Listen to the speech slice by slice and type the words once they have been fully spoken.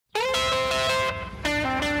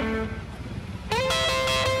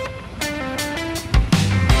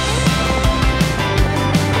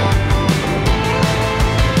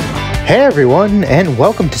Hey everyone, and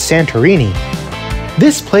welcome to Santorini.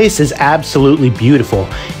 This place is absolutely beautiful,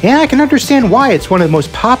 and I can understand why it's one of the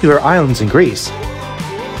most popular islands in Greece.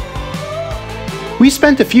 We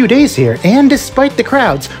spent a few days here, and despite the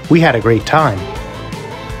crowds, we had a great time.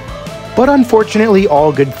 But unfortunately,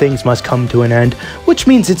 all good things must come to an end, which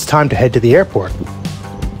means it's time to head to the airport.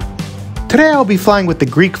 Today I'll be flying with the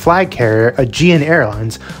Greek flag carrier Aegean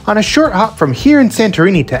Airlines on a short hop from here in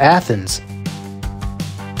Santorini to Athens.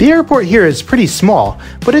 The airport here is pretty small,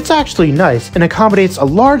 but it's actually nice and accommodates a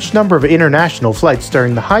large number of international flights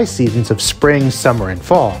during the high seasons of spring, summer, and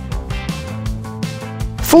fall.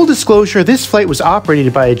 Full disclosure, this flight was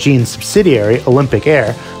operated by Aegean's subsidiary, Olympic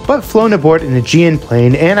Air, but flown aboard an Aegean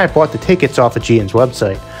plane, and I bought the tickets off Aegean's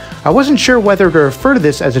website. I wasn't sure whether to refer to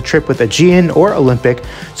this as a trip with Aegean or Olympic,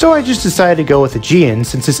 so I just decided to go with Aegean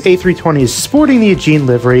since this A320 is sporting the Aegean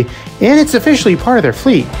livery, and it's officially part of their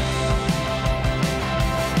fleet.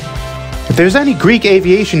 If there's any Greek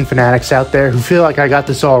aviation fanatics out there who feel like I got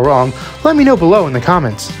this all wrong, let me know below in the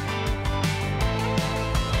comments.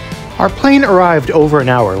 Our plane arrived over an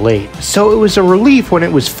hour late, so it was a relief when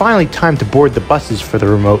it was finally time to board the buses for the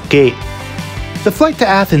remote gate. The flight to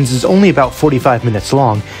Athens is only about 45 minutes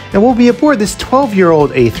long, and we'll be aboard this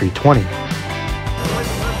 12-year-old A320.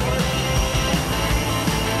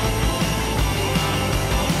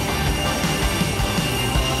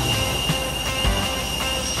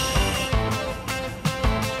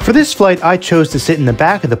 For this flight, I chose to sit in the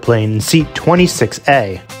back of the plane in seat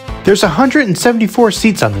 26A. There's 174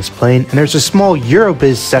 seats on this plane, and there's a small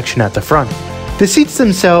Eurobiz section at the front. The seats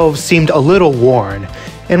themselves seemed a little worn,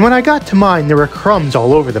 and when I got to mine, there were crumbs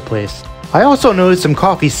all over the place. I also noticed some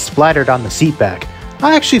coffee splattered on the seat back.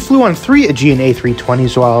 I actually flew on 3 Aegean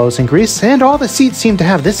A320s while I was in Greece, and all the seats seemed to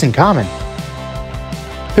have this in common.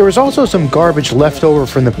 There was also some garbage left over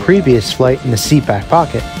from the previous flight in the seat back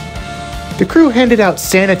pocket. The crew handed out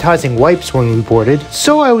sanitizing wipes when we boarded,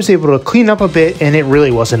 so I was able to clean up a bit and it really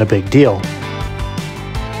wasn't a big deal.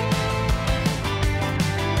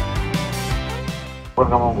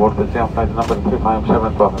 Welcome on board Aegean flight number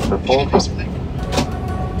 357 to Athens Airport.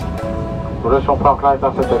 Duration from flight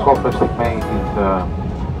after takeoff basic main is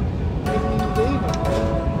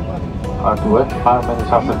R2F, 5 minutes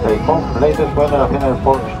after takeoff. Latest weather Athens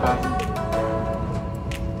Airport sky.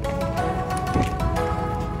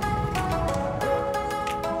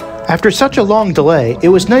 After such a long delay, it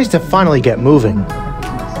was nice to finally get moving.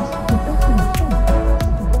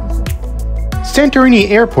 Santorini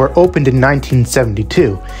Airport opened in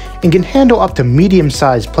 1972 and can handle up to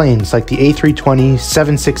medium-sized planes like the A320,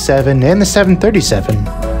 767, and the 737.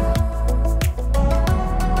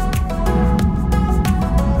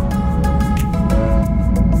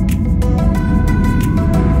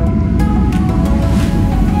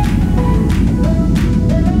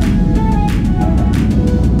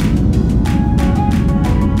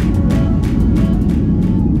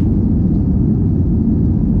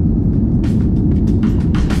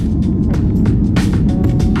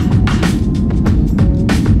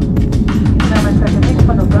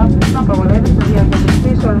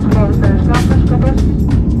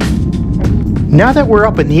 Now that we're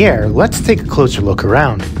up in the air, let's take a closer look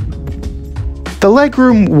around. The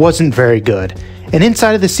legroom wasn't very good, and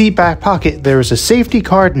inside of the seat back pocket there was a safety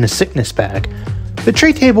card and a sickness bag. The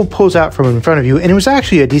tray table pulls out from in front of you, and it was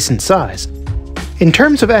actually a decent size. In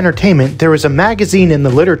terms of entertainment, there was a magazine in the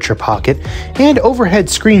literature pocket, and overhead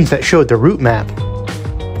screens that showed the route map.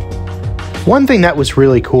 One thing that was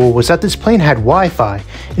really cool was that this plane had Wi-Fi,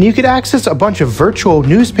 and you could access a bunch of virtual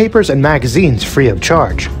newspapers and magazines free of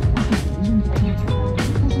charge.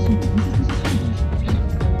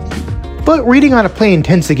 But reading on a plane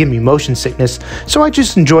tends to give me motion sickness, so I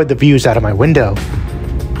just enjoyed the views out of my window.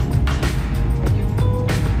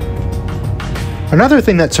 Another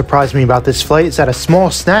thing that surprised me about this flight is that a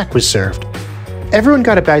small snack was served. Everyone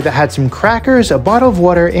got a bag that had some crackers, a bottle of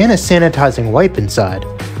water, and a sanitizing wipe inside.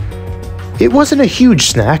 It wasn't a huge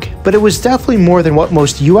snack, but it was definitely more than what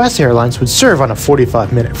most US airlines would serve on a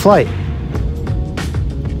 45-minute flight.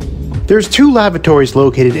 There's 2 lavatories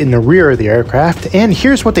located in the rear of the aircraft, and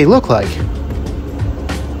here's what they look like.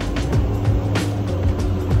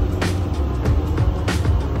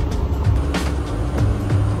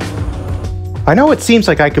 I know it seems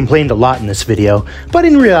like I complained a lot in this video, but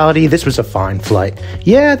in reality this was a fine flight.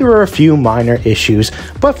 Yeah, there were a few minor issues,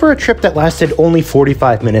 but for a trip that lasted only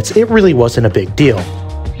 45 minutes, it really wasn't a big deal.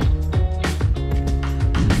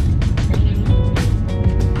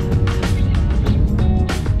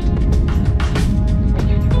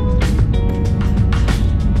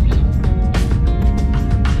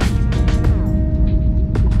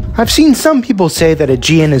 I've seen some people say that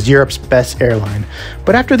Aegean is Europe's best airline,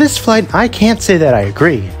 but after this flight I can't say that I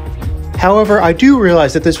agree. However, I do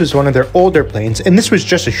realize that this was one of their older planes and this was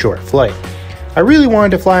just a short flight. I really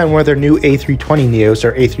wanted to fly on one of their new A320 Neos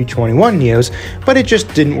or A321 Neos, but it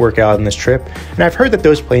just didn't work out on this trip, and I've heard that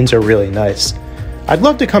those planes are really nice. I'd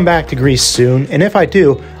love to come back to Greece soon, and if I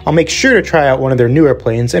do, I'll make sure to try out one of their newer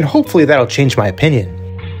planes, and hopefully that'll change my opinion.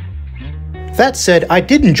 That said, I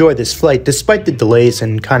did enjoy this flight despite the delays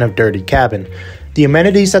and kind of dirty cabin. The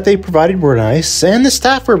amenities that they provided were nice, and the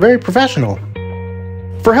staff were very professional.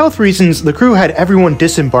 For health reasons, the crew had everyone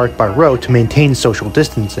disembark by row to maintain social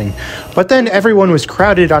distancing, but then everyone was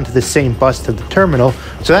crowded onto the same bus to the terminal,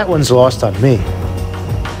 so that one's lost on me.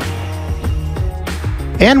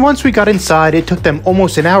 And once we got inside, it took them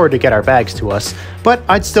almost an hour to get our bags to us, but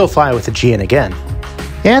I'd still fly with Aegean again.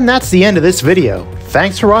 And that's the end of this video.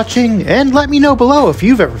 Thanks for watching, and let me know below if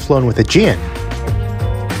you've ever flown with Aegean.